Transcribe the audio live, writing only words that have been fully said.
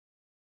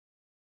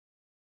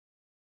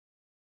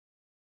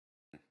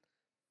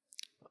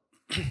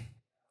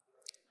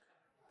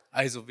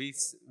Also wie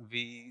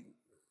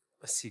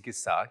sie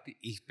gesagt,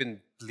 ich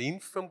bin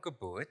blind von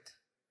Geburt.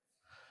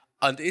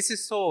 Und es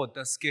ist so,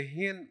 das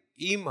Gehirn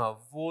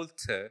immer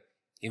wollte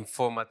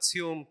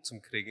Informationen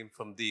zum Kriegen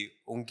von der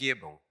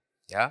Umgebung.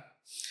 Ja?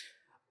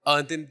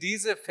 Und in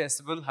diesem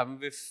Festival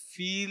haben wir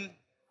viel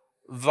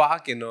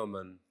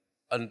wahrgenommen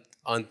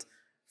und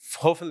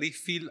hoffentlich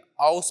viel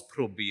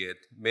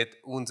ausprobiert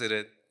mit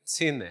unseren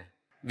Sinne,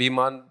 wie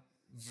man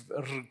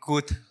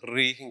gut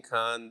riechen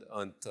kann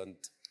und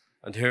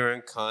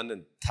hören kann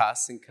und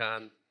tasten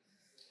kann.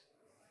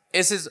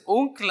 Es ist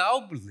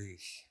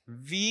unglaublich,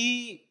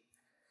 wie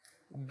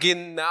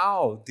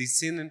genau die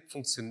Sinne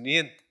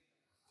funktionieren.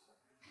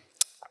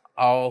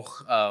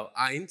 Auch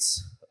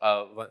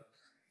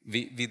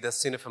wie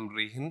das Sinne vom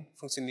Riechen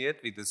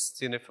funktioniert, wie das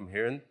Sinne vom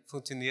Hören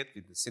funktioniert,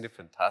 wie das Sinne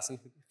vom Tasten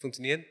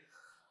funktioniert.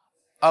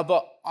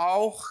 Aber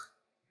auch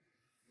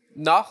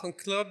noch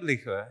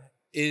unglaublicher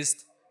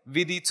ist,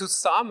 wie die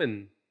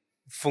zusammen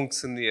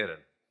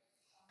funktionieren.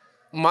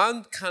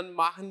 Man kann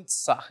machen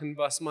Sachen,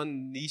 was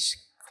man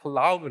nicht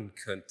glauben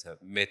könnte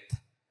mit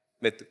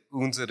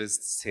unserer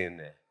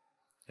Szene.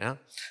 Ja?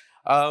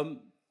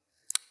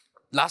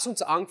 Lass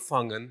uns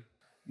anfangen,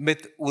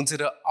 mit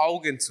unseren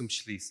Augen zu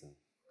schließen.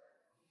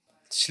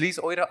 Schließt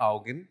eure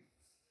Augen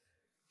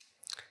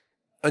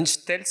und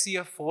stellt sich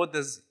vor,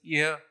 dass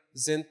ihr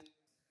seid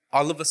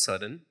all of a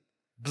sudden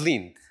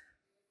blind.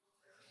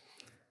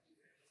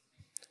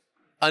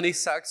 Und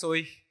ich sage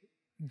euch,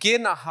 geh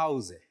nach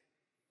Hause.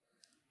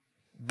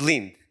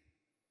 Blind.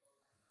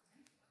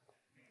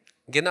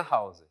 Geh nach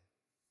Hause.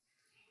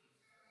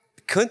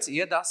 Könnt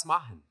ihr das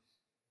machen?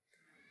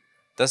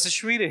 Das ist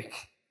schwierig.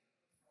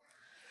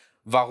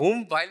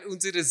 Warum? Weil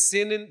unsere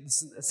Sinne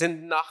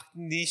sind noch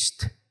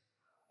nicht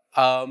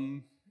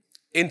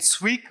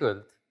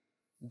entwickelt,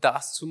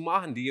 das zu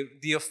machen.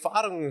 Die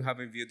Erfahrungen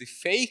haben wir, die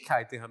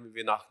Fähigkeiten haben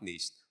wir noch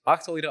nicht.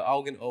 Macht eure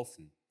Augen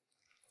offen.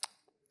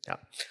 Ja.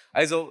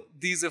 Also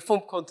diese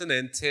 5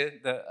 Kontinente,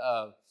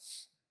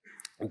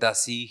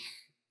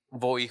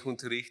 wo ich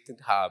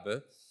unterrichtet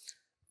habe,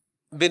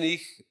 bin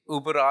ich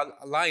überall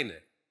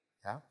alleine.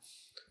 Ja?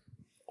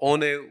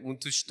 Ohne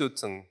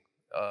Unterstützung.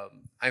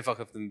 Einfach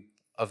auf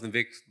dem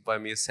Weg bei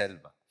mir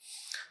selber.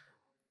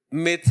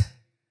 Mit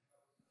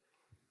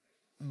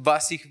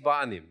was ich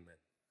wahrnehme.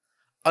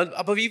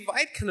 Aber wie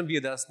weit können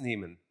wir das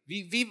nehmen?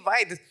 Wie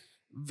weit?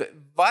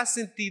 Was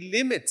sind die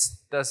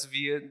Limits, das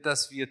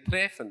wir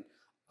treffen?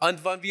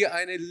 Und wenn wir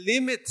eine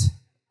Limit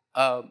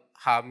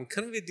haben,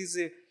 können wir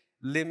diese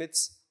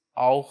Limits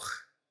auch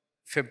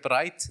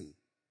verbreiten.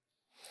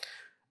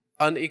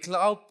 Und ich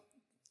glaube,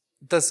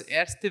 das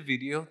erste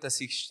Video, das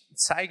ich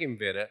zeigen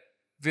werde,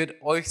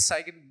 wird euch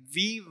zeigen,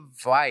 wie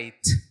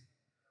weit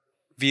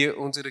wir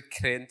unsere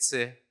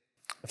Grenze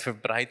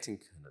verbreiten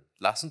können.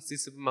 Lass uns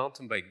diese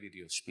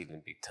Mountainbike-Videos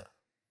spielen, bitte.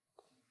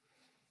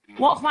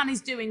 What Juan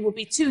is doing would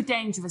be too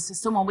dangerous for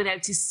someone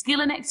without his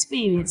skill and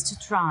experience to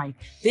try.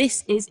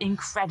 This is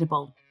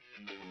incredible.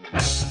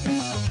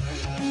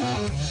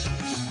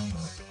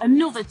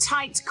 Another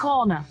tight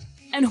corner,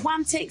 and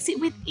Juan takes it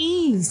with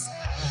ease.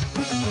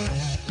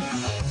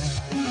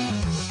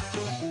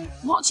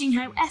 Watching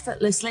how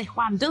effortlessly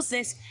Juan does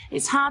this,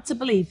 it's hard to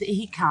believe that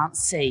he can't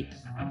see.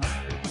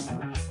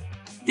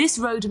 This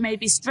road may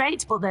be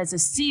straight, but there's a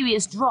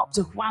serious drop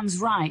to Juan's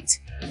right.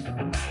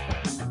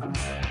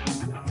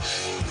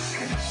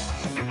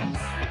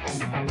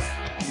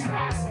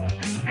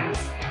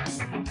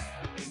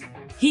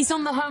 He's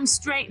on the home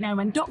straight now,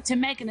 and Dr.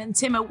 Megan and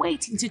Tim are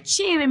waiting to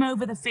cheer him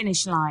over the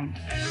finish line.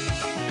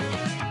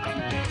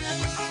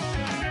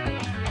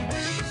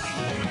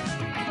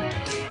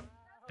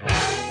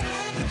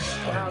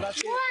 Wow,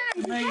 that's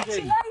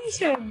amazing.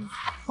 Congratulations!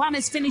 Juan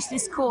has finished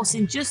this course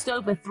in just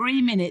over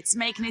 3 minutes,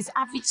 making his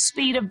average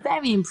speed a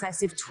very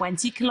impressive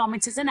 20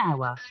 kilometers an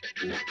hour.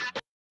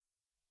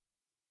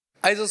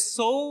 Also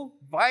so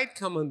weit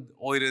kann man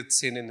eure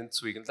Zähne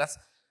entwickeln.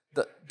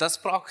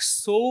 Das braucht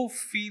so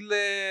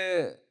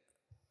viele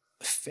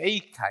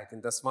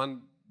Fähigkeiten, dass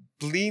man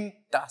blind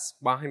das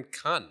machen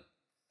kann.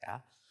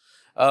 Ja?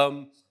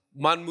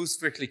 Man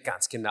muss wirklich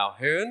ganz genau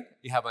hören.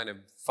 Ich habe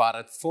ein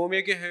Fahrrad vor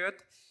mir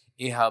gehört.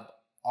 Ich habe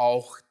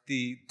auch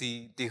die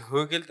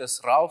Hügel,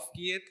 das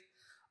raufgeht,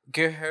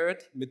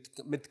 gehört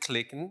mit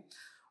Klicken.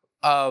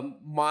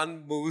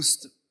 Man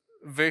muss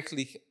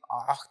wirklich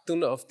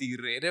achten auf die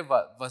Räder.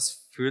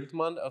 Was fühlt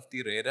man auf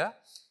die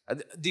Räder?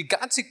 Die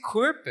ganze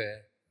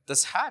Körper,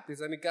 das hat,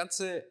 ist eine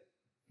ganze,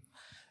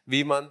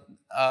 wie man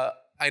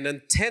eine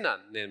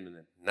Antenne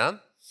nennen.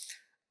 Ne?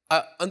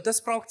 Und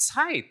das braucht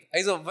Zeit.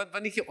 Also,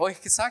 wenn ich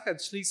euch gesagt habe,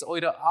 schließt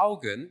eure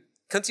Augen,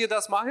 könnt ihr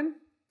das machen?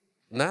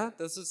 Na,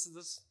 das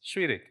ist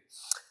schwierig.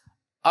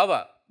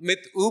 Aber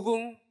mit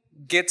Übung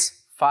geht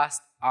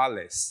fast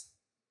alles.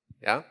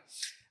 Ja?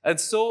 Und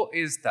so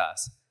ist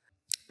das,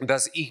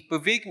 dass ich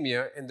bewege mich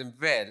in der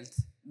Welt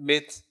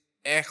mit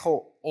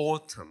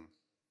Echoortung.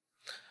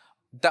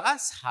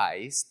 Das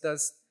heißt,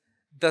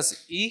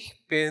 dass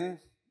ich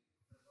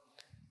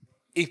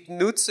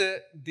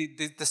nutze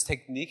das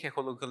Technik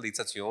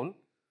Echolokation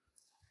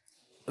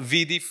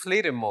wie die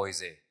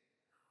Fledermäuse.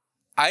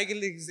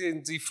 Eigentlich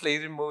sind die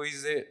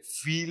Fledermäuse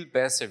viel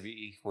besser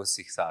wie ich, muss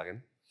ich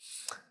sagen.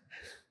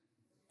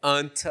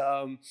 Und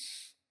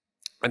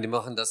die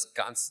machen das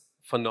ganz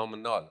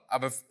phänomenal.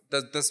 Aber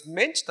dass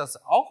Mensch das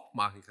auch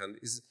machen kann,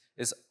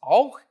 ist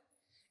auch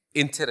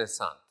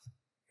interessant.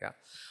 Ja.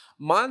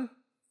 Man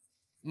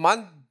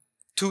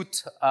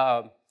tut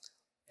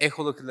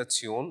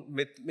Echolokation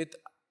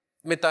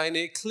mit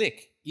einem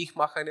Klick. Ich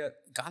mache eine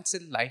ganz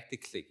leichte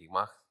Klick. Ich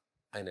mache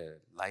eine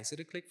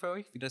leisere Klick für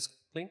euch, wie das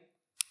klingt.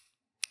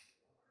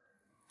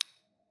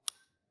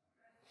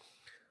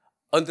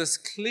 Und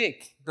das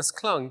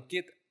Klang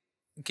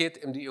geht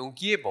in die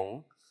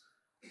Umgebung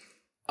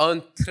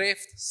und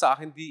trifft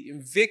Sachen, die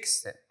im Weg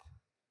sind.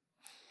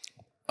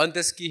 Und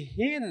das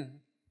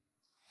Gehirn,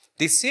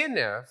 die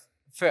Sinne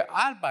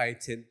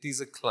verarbeiten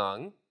diesen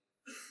Klang.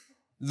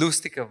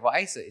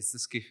 Lustigerweise ist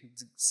das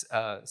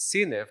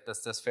Sinne,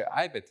 dass das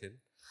verarbeitet,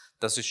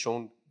 das ist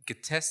schon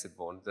getestet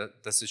worden,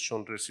 das ist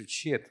schon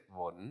recherchiert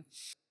worden.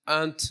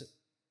 Und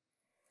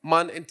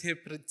man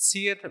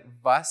interpretiert,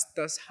 was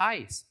das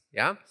heißt.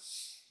 Ja?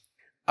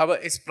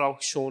 Aber es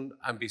braucht schon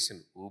ein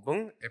bisschen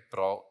Übung,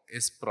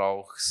 es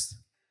braucht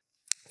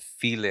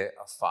viele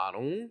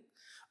Erfahrungen.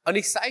 Und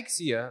ich zeige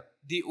dir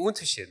die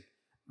Unterschiede,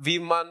 wie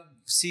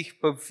man sich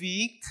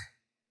bewegt,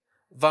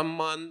 wenn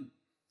man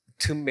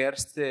zum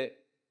ersten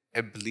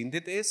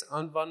erblindet ist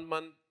und wenn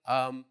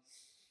man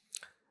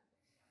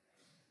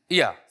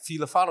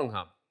viel Erfahrung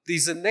hat.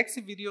 Dieses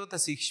nächste Video,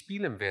 das ich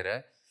spielen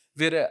werde,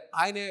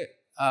 eine,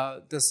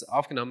 das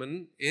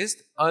aufgenommen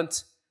ist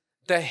und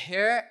der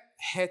Herr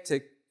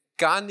hätte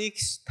gar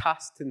nichts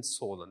tasten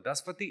sollen.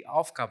 Das war die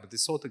Aufgabe. Der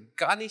sollte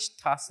gar nicht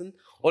tasten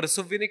oder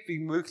so wenig wie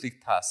möglich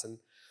tasten,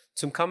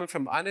 zum Kommen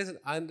von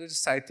einer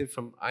Seite,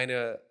 von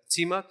einem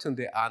Zimmer zu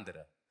der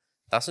anderen.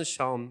 Lass uns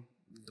schauen,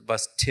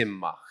 was Tim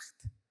macht.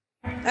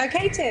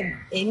 Okay, Tim,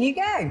 in you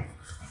go.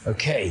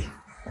 Okay.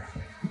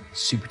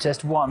 Super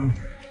test 1.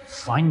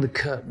 Find the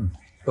curtain.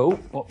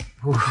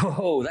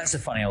 Oh, that's a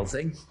funny old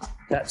thing.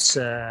 That's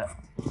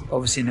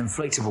obviously an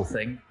inflatable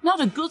thing. Not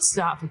a good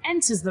start.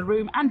 Enters the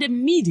room and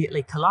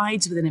immediately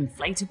collides with an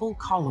inflatable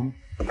column.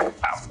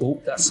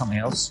 Oh, that's something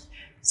else.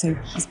 So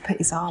he's put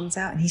his arms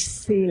out and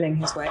he's feeling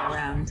his way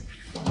around.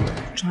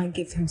 Try and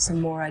give him some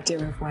more idea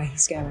of where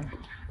he's going.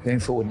 Going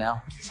forward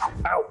now.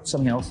 Ow,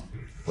 something else.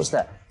 What's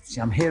that?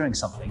 See, I'm hearing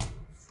something.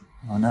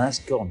 Oh no, that's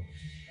gone.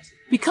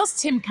 Because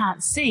Tim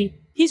can't see,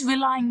 he's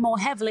relying more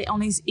heavily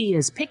on his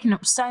ears, picking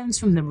up sounds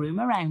from the room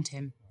around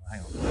him.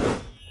 Hang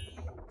on.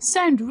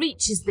 Sound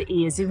reaches the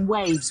ears in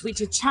waves,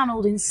 which are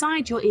channeled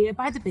inside your ear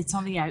by the bit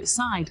on the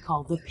outside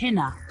called the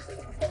pinna.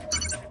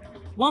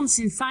 Once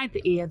inside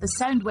the ear, the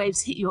sound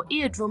waves hit your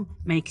eardrum,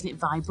 making it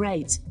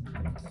vibrate.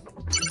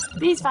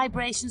 These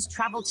vibrations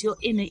travel to your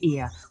inner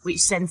ear, which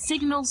sends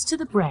signals to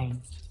the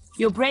brain.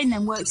 Your brain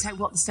then works out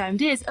what the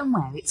sound is and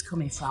where it's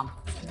coming from.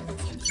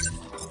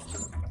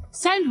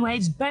 Sound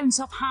waves bounce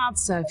off hard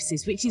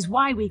surfaces, which is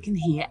why we can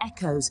hear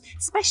echoes,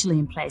 especially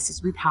in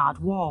places with hard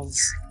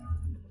walls.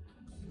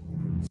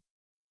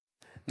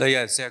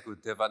 Naja, sehr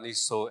gut. Der war nicht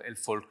so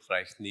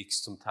erfolgreich,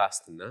 nichts zum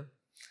Tasten. Ne?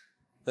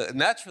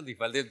 Naturally,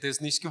 weil der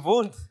ist nicht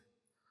gewohnt,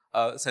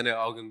 seine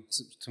Augen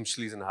zum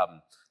Schließen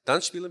haben.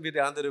 Dann spielen wir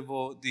die andere,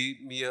 wo die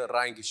mir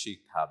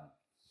reingeschickt haben.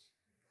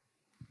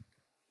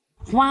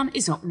 Juan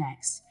is up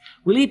next.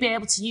 Will he be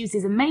able to use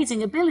his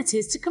amazing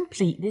abilities to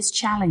complete this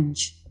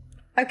challenge?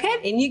 Okay,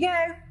 in you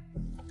go.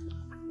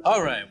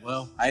 All right,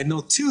 well, I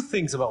know 2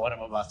 things about what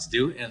I'm about to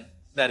do, and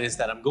that is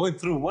that I'm going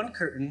through one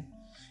curtain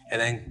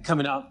and then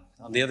coming out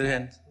on the other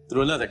end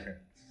through another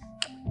curtain.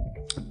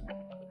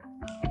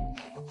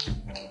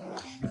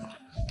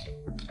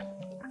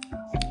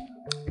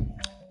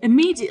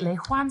 Immediately,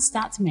 Juan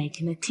starts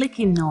making a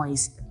clicking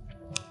noise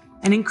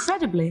and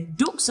incredibly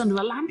ducks under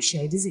a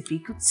lampshade as if he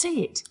could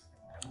see it.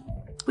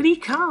 But he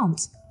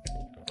can't.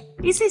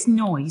 Is this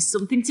noise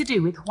something to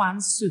do with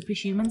Juan's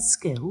superhuman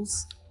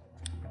skills?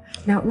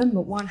 Now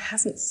remember, Juan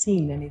hasn't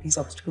seen any of these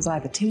obstacles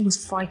either. Tim was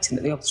frightened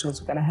that the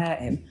obstacles were going to hurt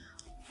him.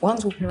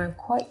 Juan's walking around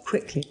quite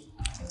quickly.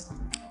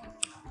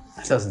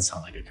 That doesn't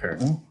sound like a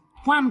curtain.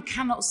 Juan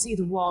cannot see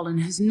the wall and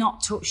has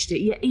not touched it,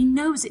 yet he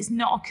knows it's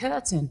not a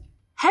curtain.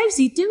 How's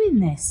he doing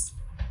this?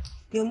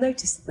 You'll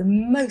notice that the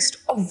most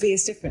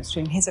obvious difference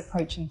between his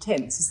approach and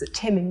Tim's is that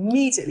Tim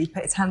immediately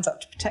put his hands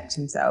up to protect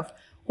himself.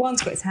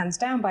 Juan's got his hands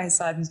down by his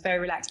side and is very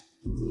relaxed.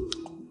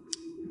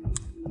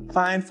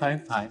 Fine.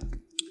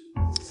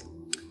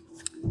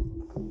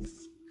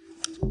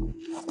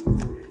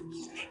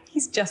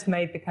 He's just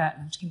made the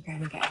curtain. I'm just going to go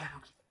and get him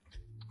out.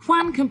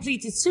 Juan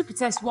completed Super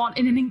Test 1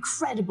 in an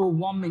incredible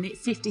 1 minute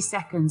 50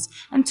 seconds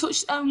and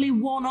touched only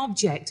one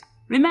object.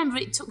 Remember,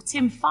 it took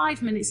Tim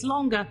 5 minutes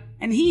longer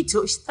and he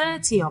touched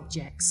 30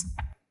 objects.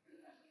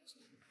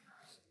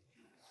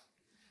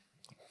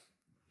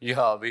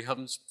 Ja, wir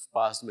haben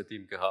Spaß mit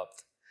ihm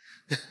gehabt.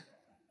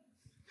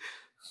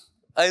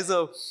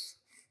 Also,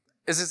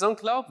 es ist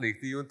unglaublich,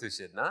 die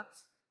Unterschied, ne?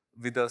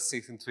 Wie das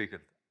sich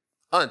entwickelt.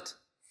 Und,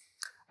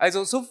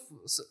 also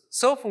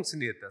so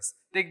funktioniert das.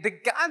 Die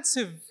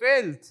ganze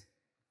Welt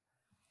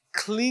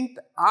klingt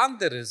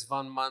anders,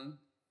 wenn man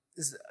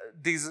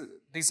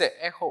diese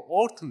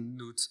Echoortung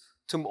nutzt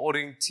zum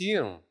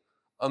Orientieren,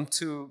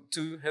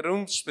 zu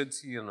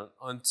herumspazieren.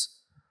 Und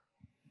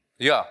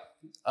ja,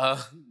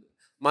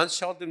 man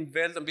schaut die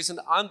Welt ein bisschen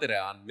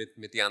andere an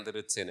mit den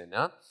anderen Sinnen,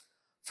 ja?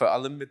 Vor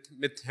allem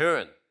mit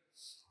Hören.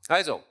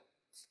 Also,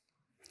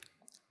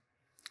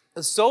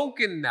 so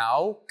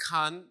genau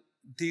kann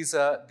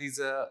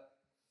diese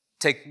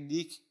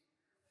Technik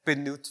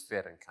benutzt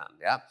werden kann.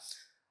 Ja?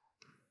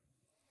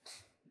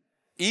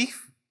 Ich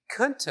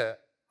könnte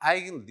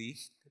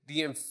eigentlich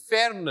die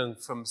Entfernung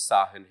von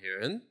Sachen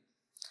hören,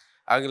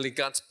 eigentlich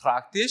ganz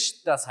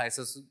praktisch. Das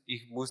heißt,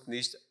 ich muss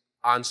nicht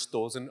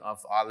anstoßen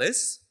auf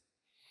alles.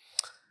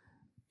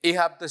 Ich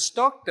habe den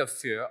Stock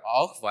dafür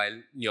auch,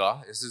 weil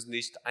ja, es ist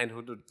nicht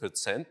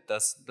 100%,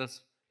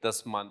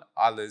 dass man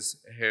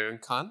alles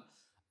hören kann.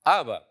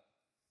 Aber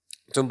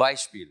zum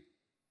Beispiel,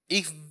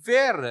 ich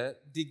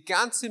werde die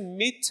ganze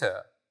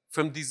Mitte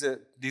von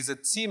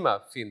diese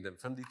Zimmer finden,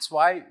 von die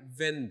zwei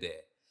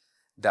Wände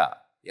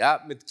da,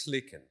 ja, mit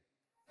Klicken.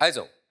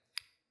 Also,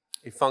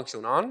 ich fange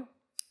schon an.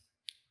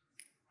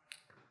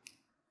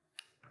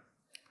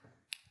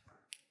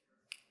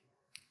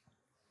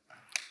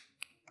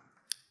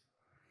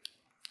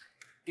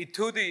 Ich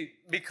tue die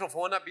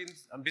Mikrofone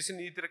ein bisschen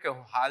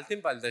niedriger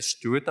halten, weil das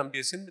stört ein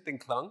bisschen mit dem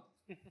Klang.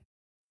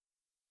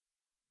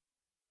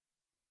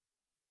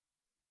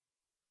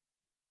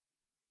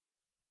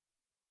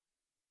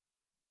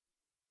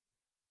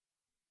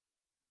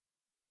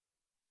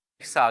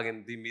 Ich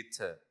sage, die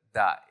Mitte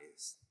da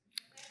ist.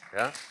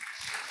 Ja?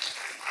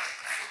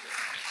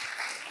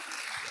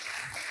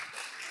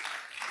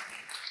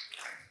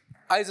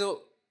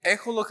 Also,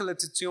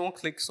 Echolokation,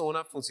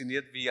 Klicksonar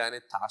funktioniert wie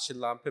eine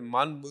Taschenlampe.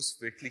 Man muss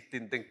wirklich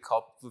den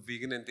Kopf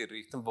bewegen in die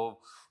Richtung,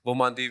 wo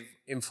man die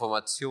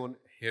Information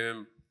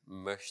hören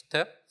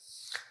möchte.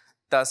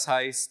 Das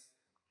heißt,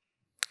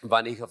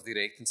 wenn ich auf die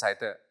rechte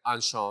Seite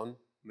anschauen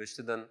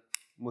möchte, dann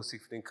muss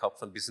ich den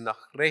Kopf ein bisschen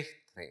nach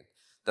rechts drehen.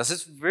 Das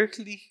ist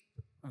wirklich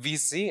wie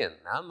sehen.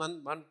 Ja?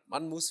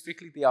 Man muss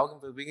wirklich die Augen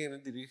bewegen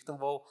in die Richtung,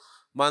 wo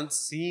man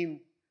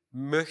sehen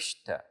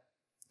möchte.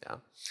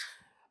 Ja?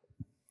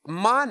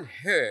 Man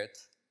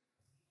hört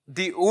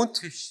den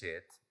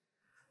Unterschied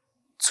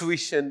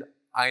zwischen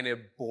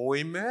einem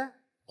Bäume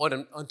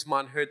und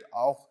man hört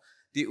auch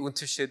den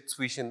Unterschied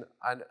zwischen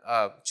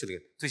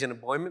einem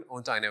Bäumen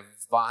und einer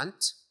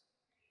Wand.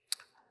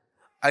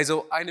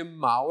 Also eine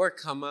Mauer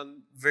kann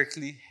man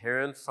wirklich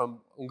hören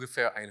von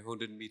ungefähr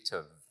 100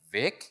 Meter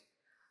weg,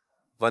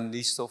 wenn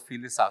nicht so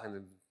viele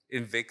Sachen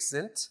im Weg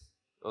sind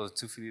oder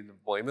zu viele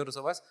Bäume oder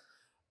sowas.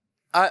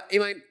 Ich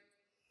meine,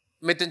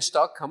 mit dem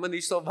Stock kann man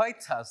nicht so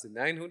weit tasten.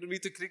 100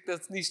 Meter kriegt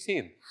das nicht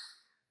hin.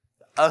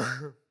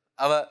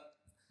 Aber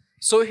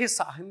solche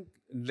Sachen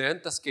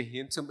lernt das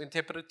Gehirn zum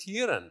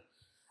Interpretieren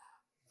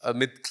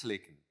mit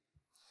Klicken.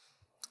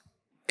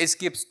 Es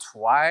gibt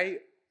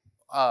zwei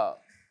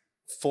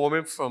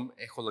Formen von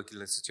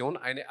Echolokation,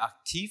 eine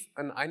aktiv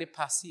und eine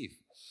passiv.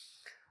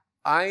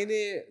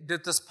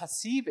 Das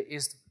Passive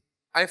ist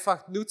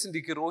einfach nutzen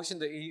die Geräusche,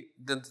 die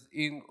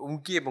in der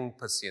Umgebung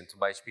passieren.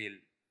 Zum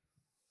Beispiel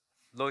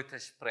Leute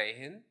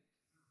sprechen,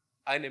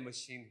 eine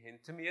Maschine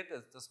hinter mir,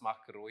 das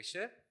macht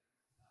Geräusche.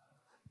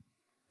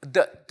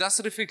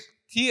 Das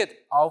reflektiert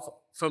auf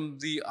von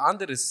die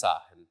anderen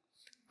Sachen.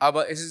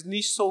 Aber es ist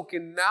nicht so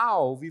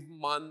genau, wie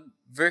man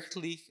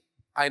wirklich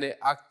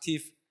eine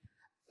aktiv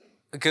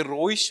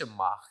Geräusche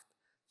macht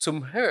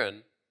zum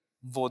Hören,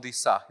 wo die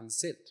Sachen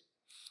sind.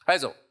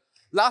 Also,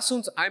 lass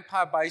uns ein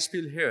paar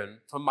Beispiele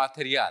hören vom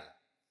Material.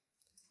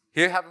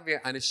 Hier haben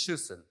wir eine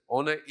Schüssel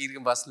ohne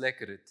irgendwas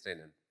Leckeres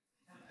drinnen.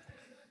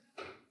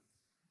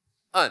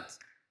 Und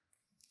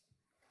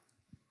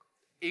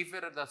ich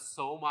werde das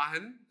so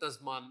machen, dass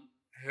man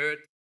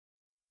hört.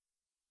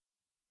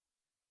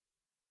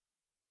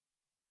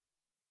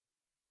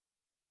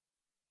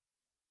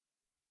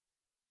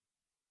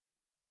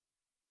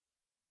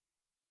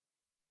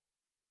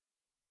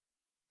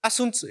 Lass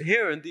uns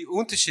hören den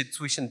Unterschied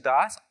zwischen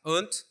das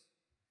und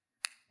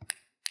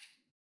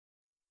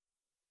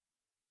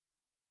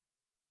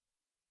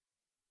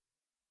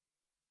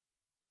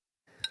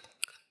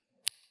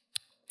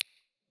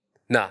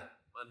na,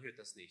 man hört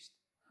das nicht.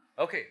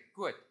 Okay,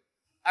 gut.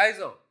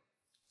 Also,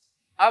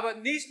 aber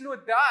nicht nur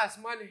das,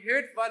 man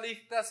hört, wann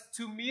ich das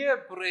zu mir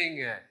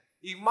bringe.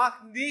 Ich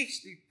mache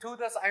nichts, ich tue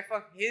das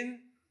einfach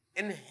hin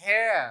und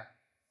her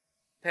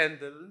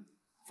pendeln,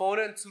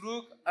 vorne und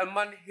zurück, und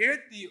man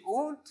hört die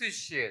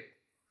Unterschied.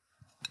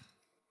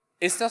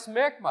 Ist das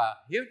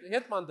merkbar?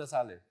 Hört man das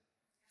alle?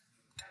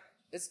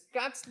 Ist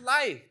ganz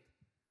leicht.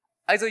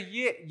 Also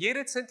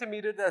jede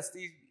Zentimeter,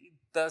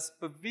 das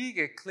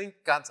bewege,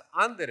 klingt ganz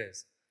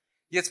anderes.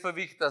 Jetzt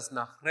bewege ich das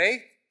nach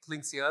rechts,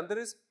 klingt sie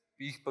anderes.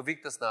 Ich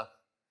bewege das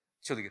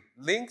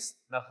links,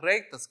 nach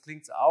rechts, das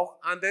klingt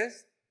auch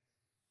anders.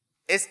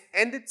 Es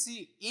ändert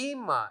sie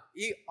immer,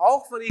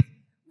 auch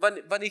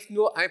wenn ich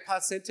nur ein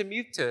paar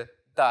Zentimeter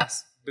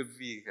das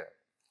bewege.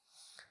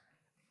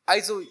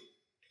 Also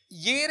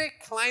jede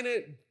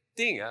kleine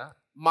Dinge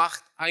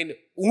macht einen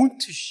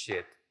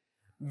Unterschied,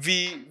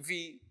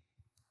 wie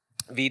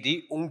wie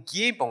die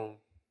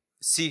Umgebung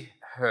sie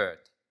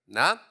hört.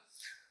 Na?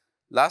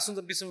 Lass uns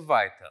ein bisschen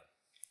weiter.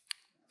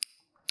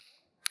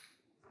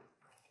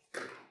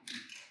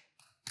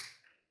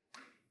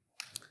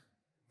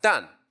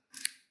 Dann,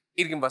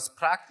 irgendwas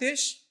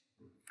praktisch,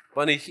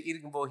 wenn ich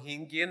irgendwo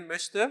hingehen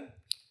möchte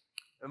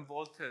und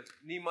wollte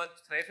niemand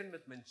treffen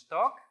mit meinem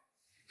Stock.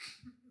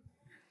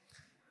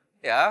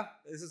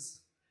 Ja,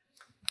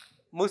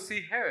 muss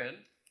ich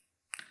hören,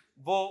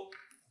 wo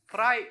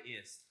frei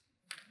ist.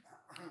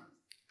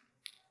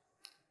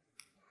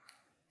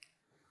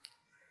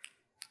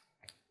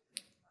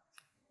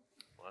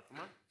 Warte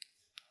mal.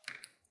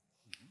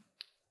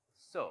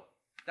 So,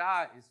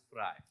 da ist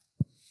frei.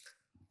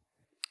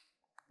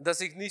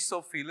 Dass ich nicht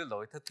so viele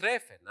Leute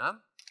treffe.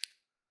 Ne?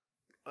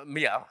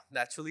 Ja,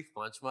 natürlich,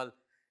 manchmal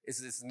ist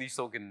es nicht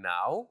so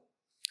genau.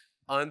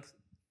 Und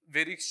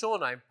werde ich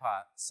schon ein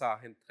paar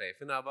Sachen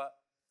treffen, aber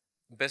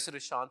bessere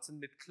Chancen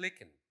mit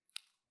Klicken.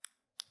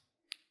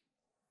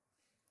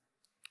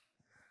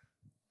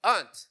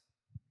 Und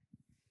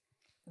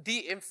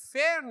die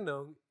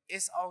Entfernung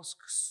ist auch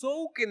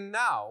so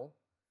genau,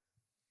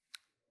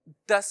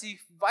 dass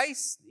ich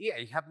weiß, ja,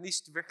 ich habe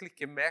nicht wirklich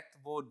gemerkt,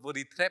 wo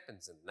die Treppen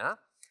sind. Ne?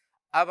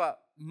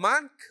 Aber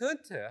man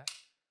könnte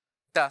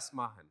das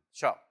machen.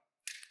 Schau.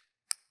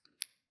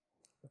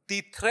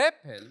 Die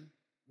Treppen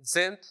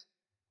sind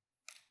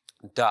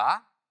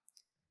da,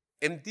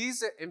 in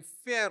dieser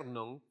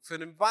Entfernung für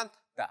eine Wand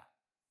da,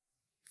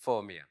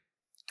 vor mir.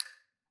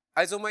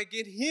 Also mein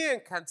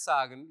Gehirn kann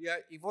sagen, ja,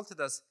 ich wollte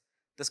das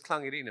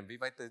klang erinnern, wie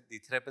weit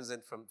die Treppen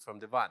sind von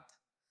der Wand.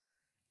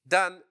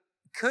 Dann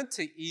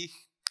könnte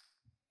ich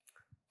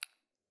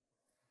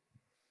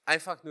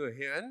einfach nur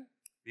hören,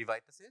 wie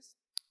weit das ist,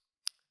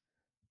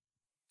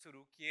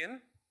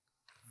 zurückgehen,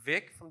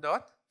 weg von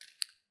dort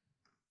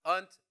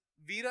und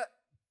wieder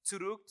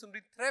zurück zu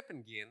den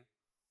Treppen gehen,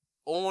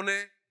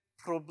 ohne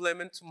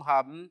Probleme zu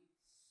haben,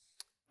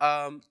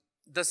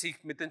 dass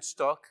ich mit dem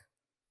Stock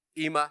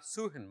immer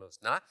suchen muss.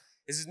 Na?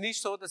 Es ist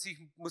nicht so, dass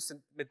ich muss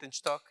mit dem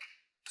Stock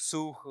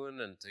suchen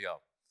und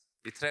ja,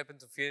 die Treppen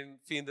zu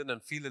finden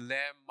und viele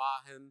Lärm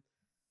machen.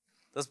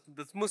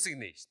 Das muss ich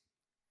nicht.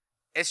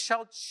 Es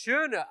schaut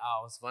schöner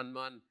aus, wenn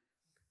man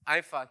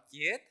einfach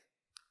geht.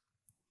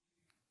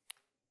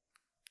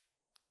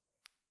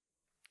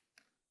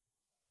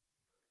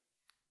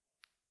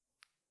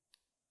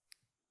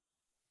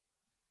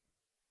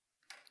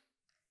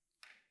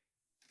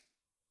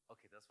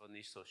 Okay, das war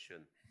nicht so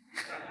schön.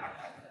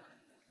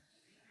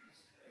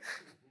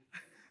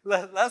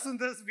 Lass uns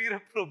das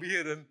wieder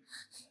probieren.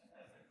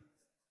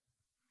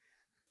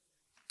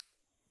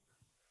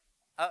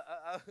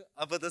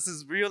 Aber das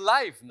ist real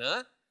life,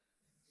 ne?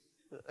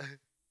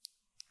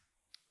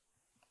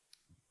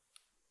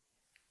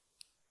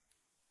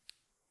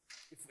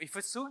 Ich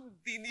versuche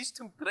die nicht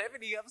zu treffen.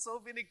 Ich habe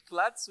so wenig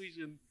Platz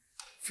zwischen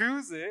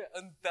Füße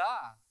und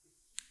da.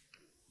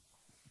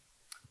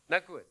 Na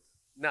gut,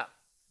 na,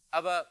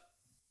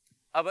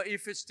 aber ihr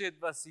versteht,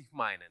 was ich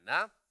meine,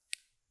 ne?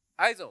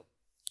 Also,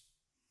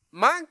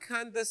 man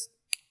kann das,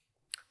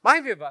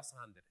 machen wir was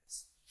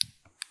anderes.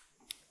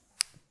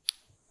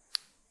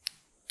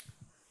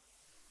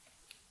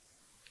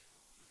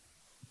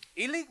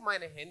 Ich lege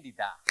mein Handy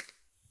da,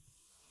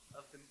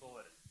 auf dem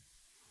Boden.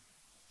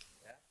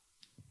 Ja?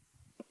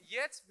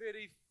 Jetzt werde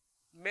ich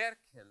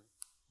merken,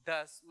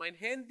 dass mein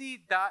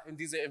Handy da in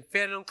dieser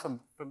Entfernung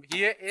von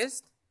hier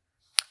ist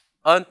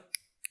und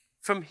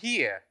von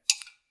hier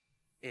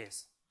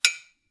ist.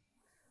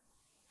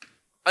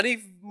 Und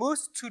ich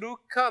muss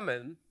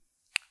zurückkommen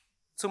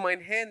zu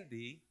meinem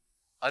Handy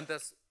und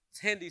das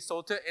Handy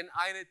sollte in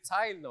einem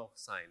Teil noch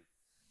sein.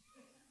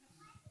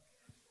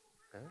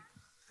 Ja?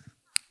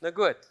 Na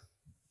gut.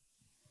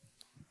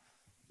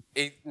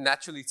 Ich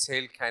natürlich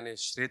zähle keine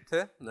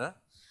Schritte, ne?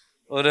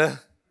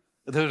 Oder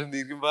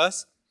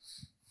irgendwas.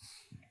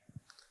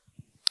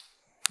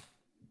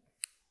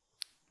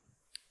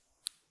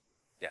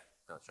 Ja,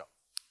 na schau.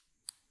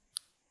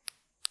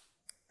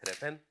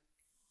 Treppen.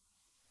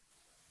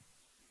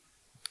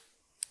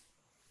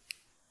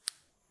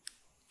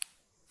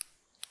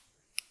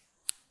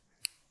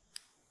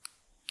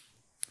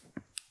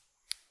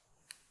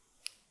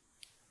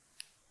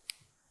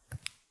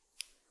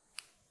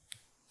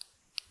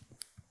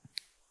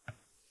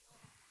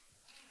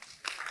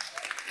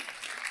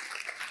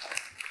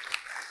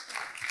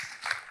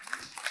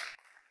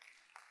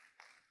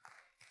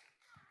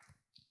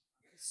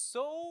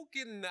 So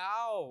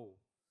genau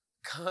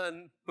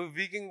kann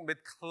Bewegung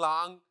mit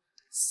Klang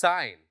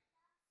sein.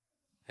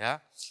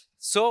 Ja?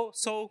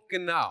 So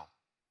genau.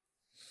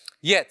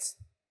 Jetzt,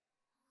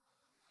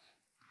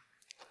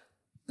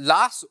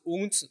 lass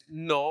uns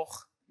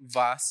noch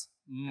was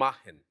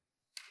machen.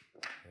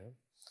 Ja?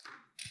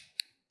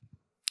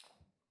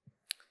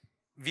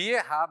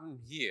 Wir haben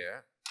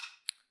hier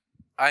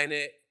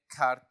eine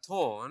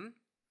Karton.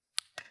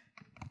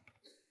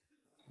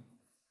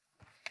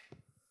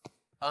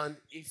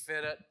 Und ich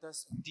werde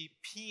die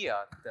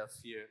Pia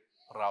dafür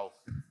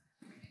brauchen.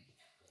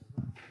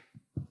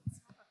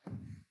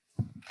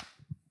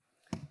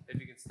 If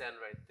you can stand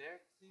right there,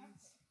 please.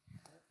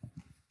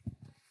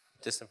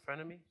 Just in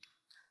front of me.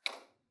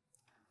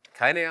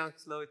 Keine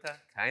Angst,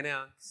 Leute, keine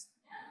Angst.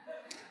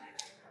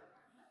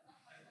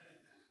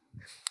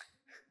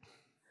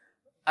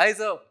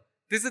 Also,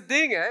 diese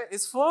Dinge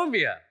ist vor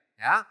mir.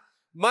 Ja?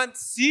 Man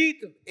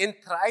sieht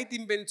in 3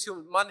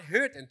 Dimensionen, man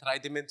hört in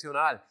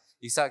 3-dimensional.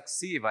 Ich sage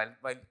sie,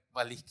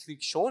 weil ich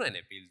kriege schon ein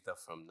Bild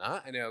davon,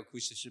 ne? Ein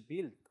akustisches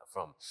Bild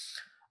davon.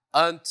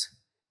 Und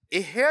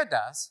ich höre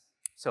das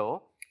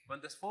so,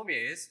 wenn das vor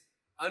mir ist.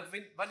 Und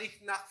wenn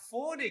ich nach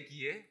vorne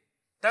gehe,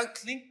 dann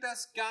klingt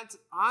das ganz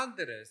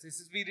anderes. Es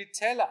ist wie die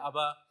Teller,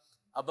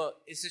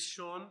 aber es ist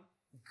schon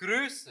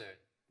größer,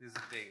 diese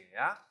Dinge.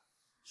 Ja?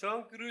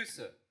 Schon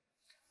größer.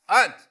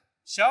 Und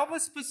schau,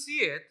 was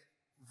passiert,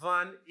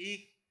 wenn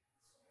ich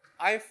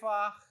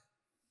einfach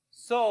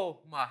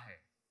so mache.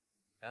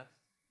 Ja?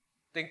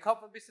 Den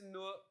Kopf ein bisschen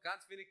nur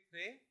ganz wenig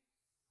drehen.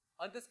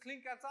 Und das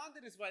klingt ganz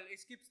anders, weil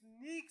es gibt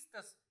nichts,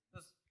 das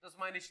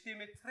meine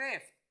Stimme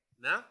trifft.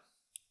 Ne?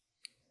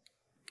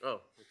 Oh,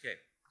 okay.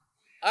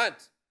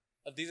 Und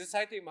auf dieser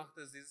Seite, ich mache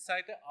das diese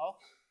Seite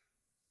auch.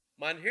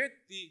 Man hört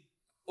die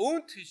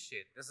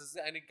Unterschied. Das ist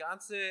eine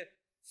ganze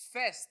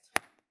Fest-Dinge.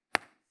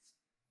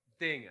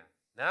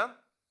 Ne?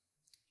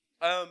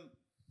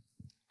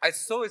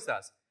 Also so ist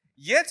das.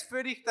 Jetzt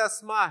würde ich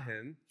das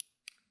machen,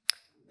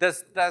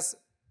 dass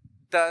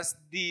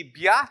die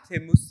Beate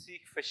muss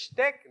sich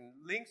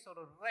verstecken, links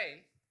oder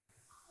rechts.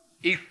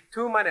 Ich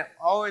tue meine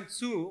Augen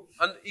zu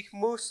und ich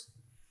muss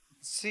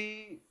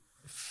sie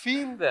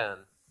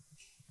finden.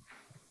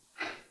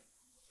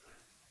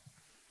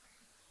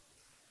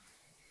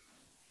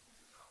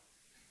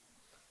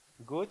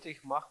 Gut,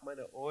 ich mache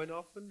meine Ohren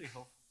offen. Ich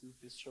hoffe, du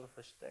bist schon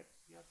versteckt.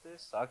 Beate.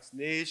 Sag's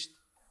nicht.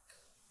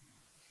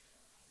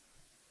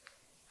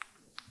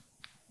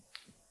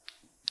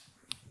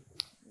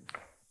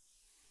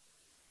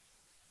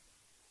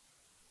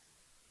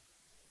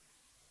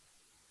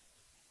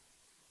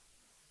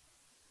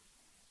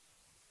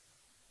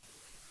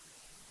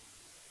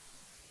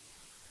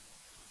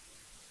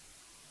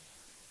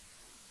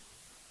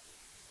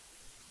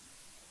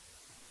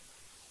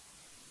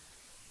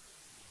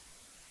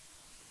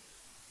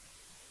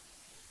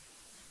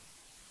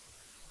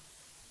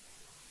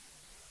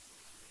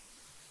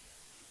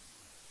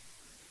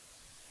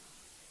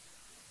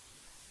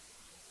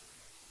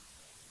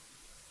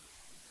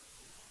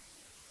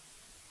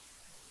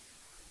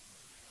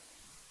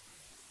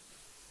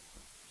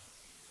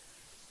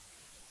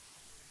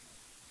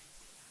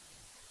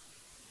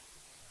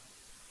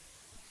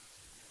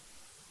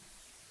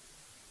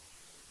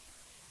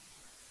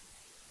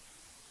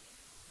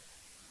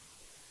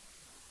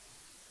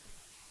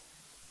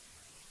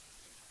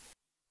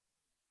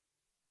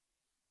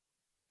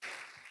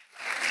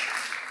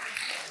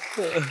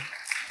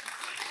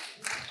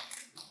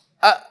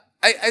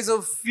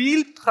 Also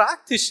viel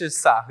praktische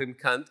Sachen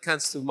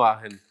kannst du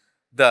machen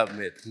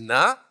damit.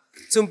 Na?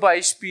 Zum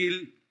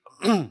Beispiel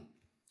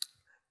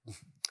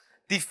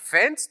die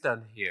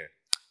Fenster hier,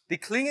 die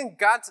klingen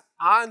ganz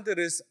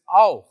anderes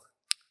auch.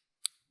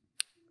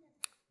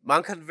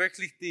 Man kann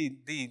wirklich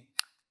die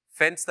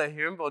Fenster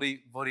hören, wo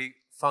die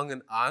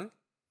fangen an.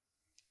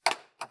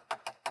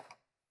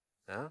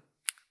 Ja?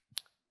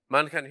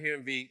 Man kann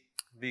hören,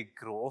 wie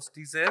groß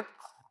die sind.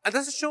 Und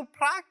das ist schon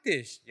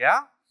praktisch,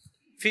 ja?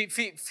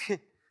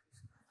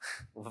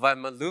 Weil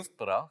man Luft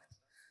braucht.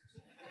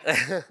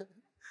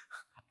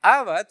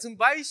 Aber zum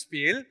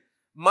Beispiel,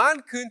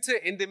 man könnte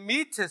in der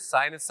Mitte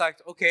sein und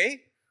sagt,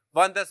 okay,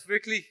 wenn das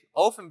wirklich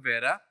offen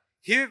wäre,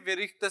 hier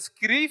würde ich das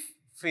Griff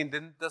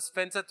finden, das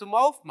Fenster zum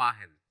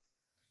Aufmachen.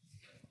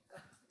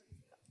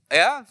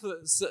 Ja,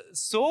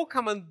 so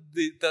kann man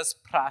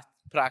das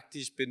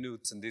praktisch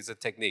benutzen, diese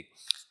Technik.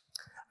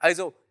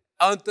 Also,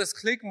 und das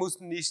Klick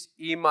muss nicht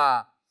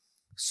immer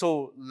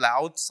so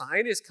laut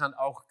sein, es kann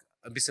auch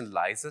ein bisschen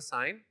leiser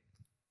sein.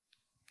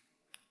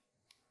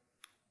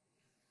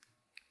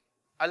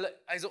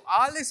 Also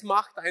alles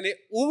macht einen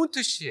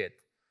Unterschied,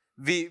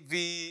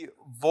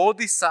 wo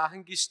die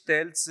Sachen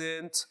gestellt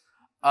sind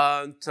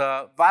und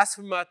was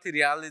für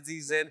Materialien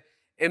sie sind,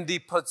 eben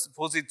die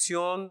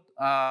Position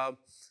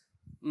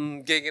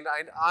gegen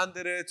eine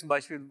andere, zum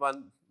Beispiel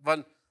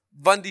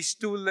wann die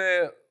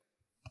Stühle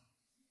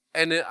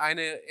in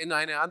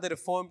eine andere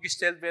Form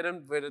gestellt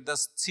werden, würde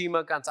das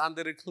Zimmer ganz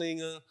andere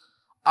klingen.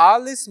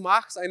 Alles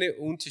macht einen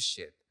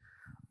Unterschied.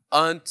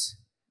 Und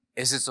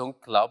es ist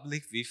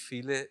unglaublich, wie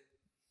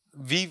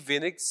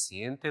wenig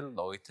sehende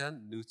Leute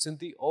nutzen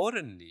die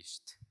Ohren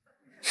nicht.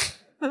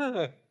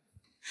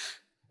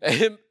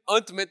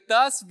 Und mit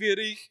das will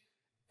ich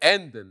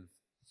enden.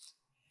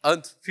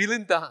 Und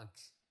vielen Dank.